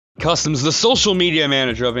Customs, the social media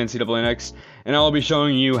manager of Ncaa, and I'll be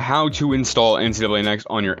showing you how to install Ncaa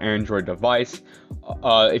on your Android device.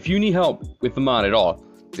 If you need help with the mod at all,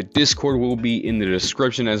 the Discord will be in the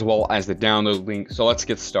description as well as the download link. So let's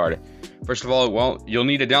get started. First of all, well, you'll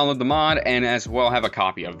need to download the mod and as well have a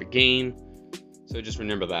copy of the game. So just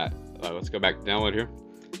remember that. Let's go back to download here.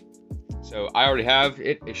 So I already have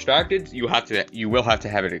it extracted. You will have to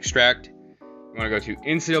have it extract. You want to go to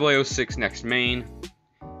Ncaa 06 next main.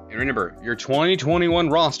 And remember, your 2021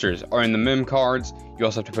 rosters are in the mem cards. You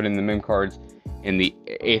also have to put in the mem cards in the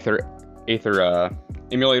Aether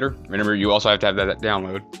emulator. Remember, you also have to have that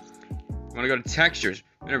download. You want to go to textures.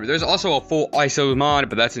 Remember, there's also a full ISO mod,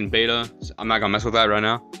 but that's in beta. So I'm not going to mess with that right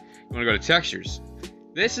now. You want to go to textures.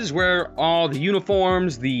 This is where all the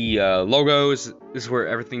uniforms, the logos, this is where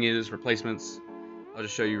everything is, replacements. I'll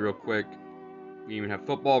just show you real quick. We even have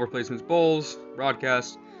football replacements, bowls,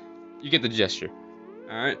 broadcast. You get the gesture.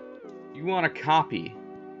 Alright, you want to copy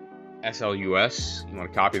SLUS, you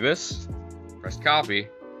want to copy this, press copy,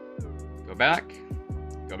 go back,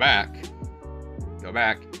 go back, go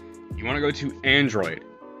back, you want to go to Android,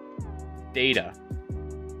 data,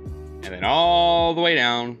 and then all the way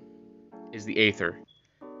down is the Aether.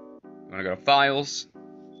 You want to go to files,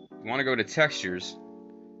 you want to go to textures,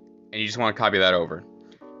 and you just want to copy that over.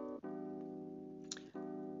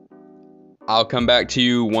 I'll come back to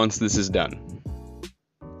you once this is done.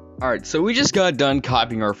 Alright, so we just got done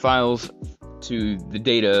copying our files to the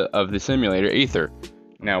data of the simulator Aether.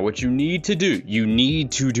 Now, what you need to do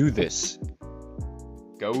this.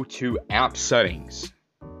 Go to app settings.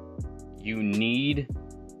 You need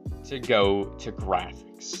to go to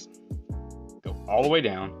graphics. Go all the way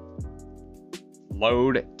down.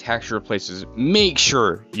 Load texture replaces. Make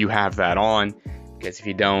sure you have that on, because if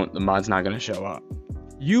you don't, the mod's not going to show up.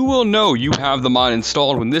 You will know you have the mod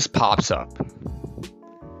installed when this pops up.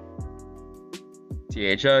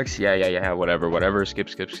 THX, yeah, whatever, skip,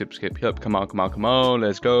 come on,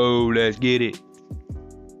 let's go, let's get it.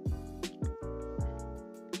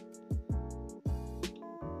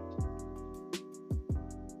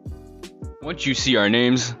 Once you see our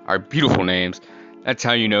names, our beautiful names, that's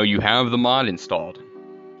how you know you have the mod installed.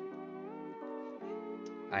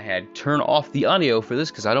 I had turned off the audio for this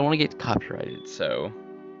because I don't want to get copyrighted, so.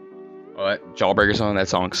 Oh, that Jawbreaker song, that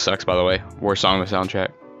song sucks, by the way. Worst song on the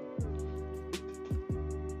soundtrack.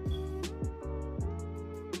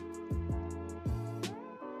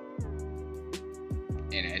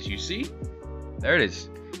 And as you see, there it is.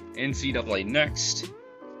 Ncaa next.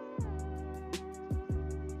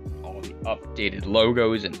 All the updated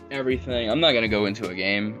logos and everything. I'm not going to go into a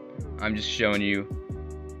game. I'm just showing you.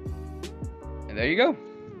 And there you go.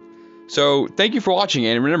 So, thank you for watching.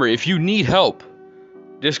 And remember, if you need help,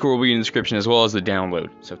 Discord will be in the description as well as the download.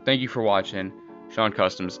 So, thank you for watching. Sean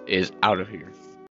Customs is out of here.